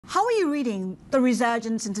How are you reading the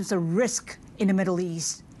resurgence in terms of risk in the Middle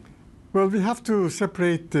East? Well, we have to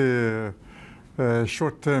separate the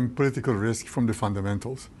short-term political risk from the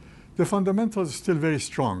fundamentals. The fundamentals are still very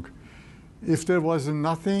strong. If there was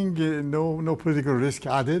nothing, no political risk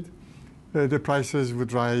added, the prices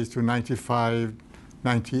would rise to $95,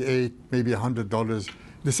 $98, maybe $100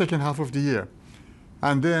 the second half of the year.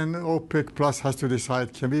 And then OPEC Plus has to decide,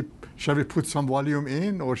 shall we put some volume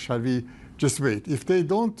in or shall we just wait? If they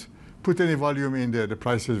don't put any volume in there, the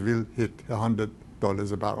prices will hit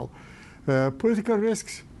 $100 a barrel. Political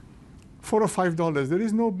risks, $4 or $5. There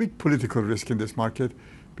is no big political risk in this market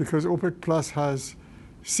because OPEC Plus has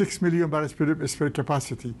 6 million barrels per spare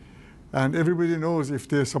capacity. And everybody knows if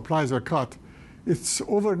their supplies are cut, it's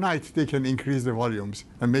overnight they can increase the volumes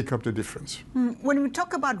and make up the difference. When we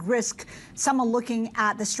talk about risk, some are looking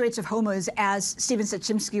at the Straits of Hormuz, as Stephen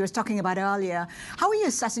Saczymski was talking about earlier. How are you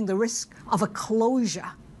assessing the risk of a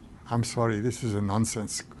closure? I'm sorry, this is a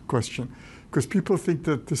nonsense question, because people think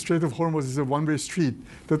that the Strait of Hormuz is a one-way street,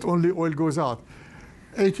 that only oil goes out.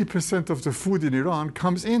 80% of the food in Iran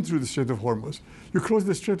comes in through the Strait of Hormuz. You close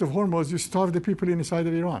the Strait of Hormuz, you starve the people inside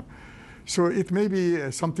of Iran. So it may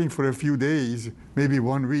be something for a few days, maybe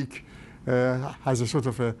 1 week, as a sort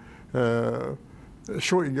of a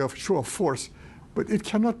show of force, but it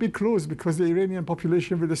cannot be closed because the Iranian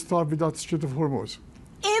population will starve without the Strait of Hormuz.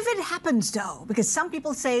 If it happens, though, because some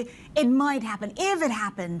people say it might happen, if it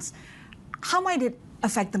happens, how might it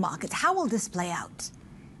affect the markets? How will this play out?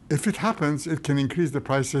 If it happens, it can increase the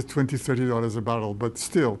prices $20, $30 a barrel, but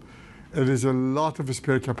still, it is a lot of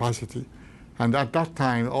spare capacity. And at that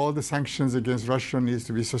time, all the sanctions against Russia needs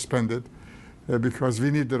to be suspended because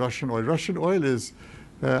we need the Russian oil. Russian oil is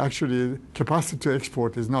actually, capacity to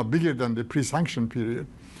export is now bigger than the pre-sanction period.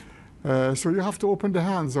 So you have to open the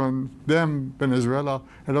hands on them, Venezuela,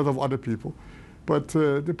 a lot of other people. But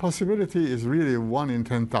the possibility is really 1 in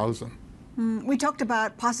 10,000. We talked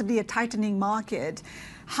about possibly a tightening market.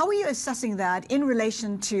 How are you assessing that in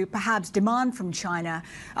relation to perhaps demand from China?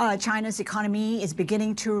 China's economy is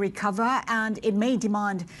beginning to recover, and it may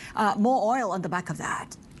demand more oil on the back of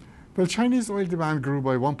that. Well, Chinese oil demand grew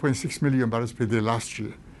by 1.6 million barrels per day last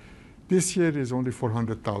year. This year is only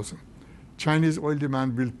 400,000. Chinese oil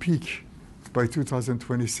demand will peak by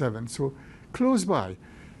 2027, so close by.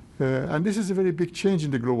 And this is a very big change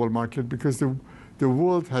in the global market because the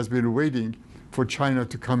world has been waiting for China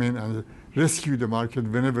to come in and rescue the market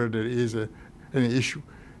whenever there is any issue.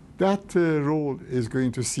 That role is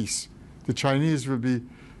going to cease. The Chinese will be,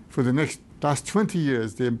 for the last 20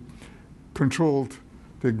 years, they controlled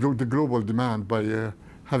the global demand by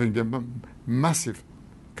having the massive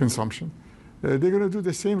consumption. They're going to do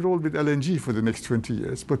the same role with LNG for the next 20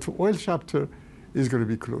 years, but the oil chapter is going to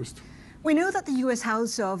be closed. We know that the U.S.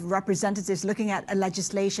 House of Representatives is looking at a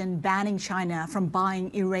legislation banning China from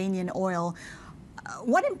buying Iranian oil.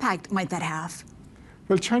 What impact might that have?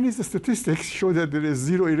 Well, Chinese statistics show that there is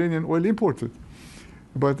zero Iranian oil imported.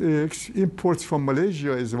 But imports from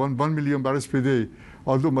Malaysia is 1 million barrels per day,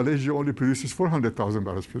 although Malaysia only produces 400,000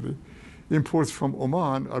 barrels per day. Imports from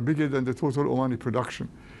Oman are bigger than the total Omani production.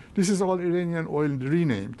 This is all Iranian oil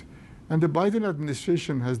renamed. And the Biden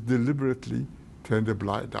administration has deliberately turned a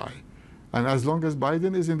blind eye. And as long as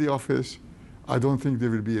Biden is in the office, I don't think there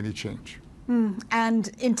will be any change. And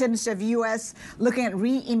in terms of U.S. looking at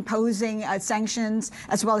reimposing sanctions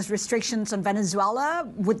as well as restrictions on Venezuela,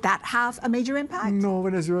 would that have a major impact? No,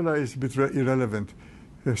 Venezuela is a bit irrelevant.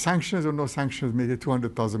 Sanctions or no sanctions make a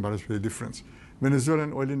 200,000 barrels per day difference.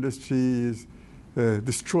 Venezuelan oil industry is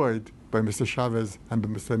destroyed by Mr. Chavez and by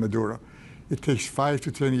Mr. Maduro. It takes 5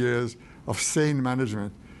 to 10 years of sane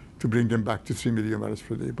management to bring them back to 3 million barrels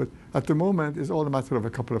per day. But at the moment, it's all a matter of a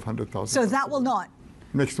couple of 100,000. So that will not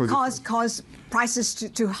cause prices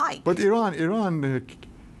to hike. But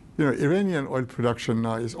Iranian oil production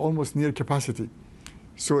now is almost near capacity.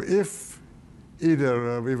 So if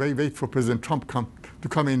either we wait for President Trump to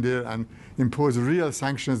come in there and impose real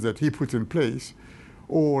sanctions that he put in place,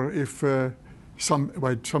 or if by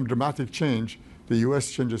some dramatic change, the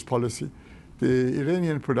U.S. changes policy, the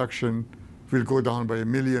Iranian production will go down by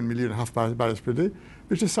 1.5 million barrels per day,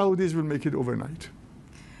 which the Saudis will make it overnight.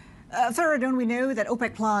 Fereidun, we know that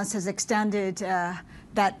OPEC Plus has extended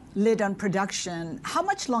that lid on production. How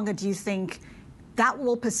much longer do you think that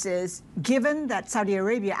will persist, given that Saudi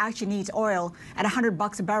Arabia actually needs oil at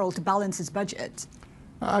 $100 a barrel to balance its budget?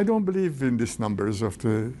 I don't believe in these numbers of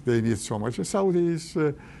they need so much. The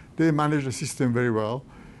Saudis, they manage the system very well.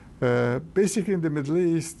 Basically, in the Middle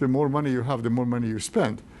East, the more money you have, the more money you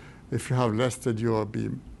spend. If you have less, then you'll be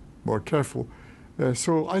more careful.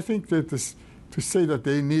 So I think that to say that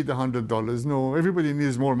they need $100. No, everybody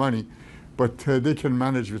needs more money, but they can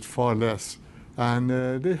manage with far less. And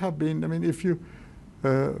they have been, I mean, if you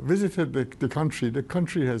visited the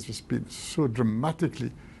country has just been so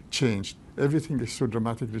dramatically changed. Everything is so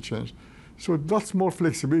dramatically changed. So lots more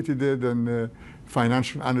flexibility there than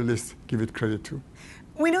financial analysts give it credit to.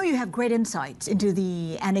 We know you have great insights into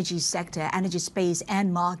the energy sector, energy space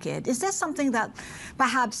and market. Is there something that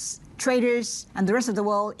perhaps traders and the rest of the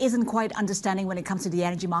world isn't quite understanding when it comes to the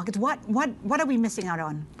energy markets? What are we missing out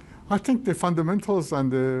on? I think the fundamentals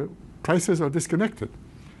and the prices are disconnected.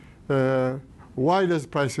 Why do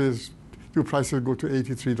prices go to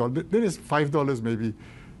 $83? There is $5 maybe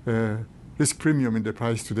risk premium in the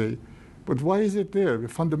price today. But why is it there? The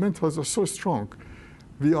fundamentals are so strong.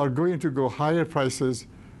 We are going to go higher prices,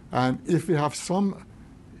 and if we have some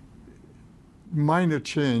minor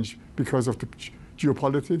change because of the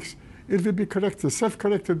geopolitics, it will be corrected,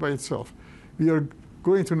 self-corrected by itself. We are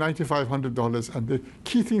going to $9,500, and the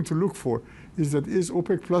key thing to look for is that is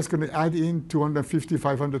OPEC Plus going to add in 250,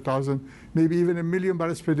 500,000, maybe even 1 million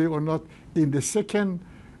barrels per day or not in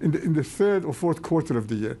the third or fourth quarter of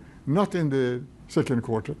the year, not in the second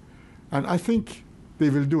quarter. And I think they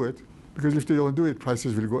will do it, because if they don't do it,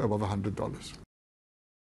 prices will go above $100.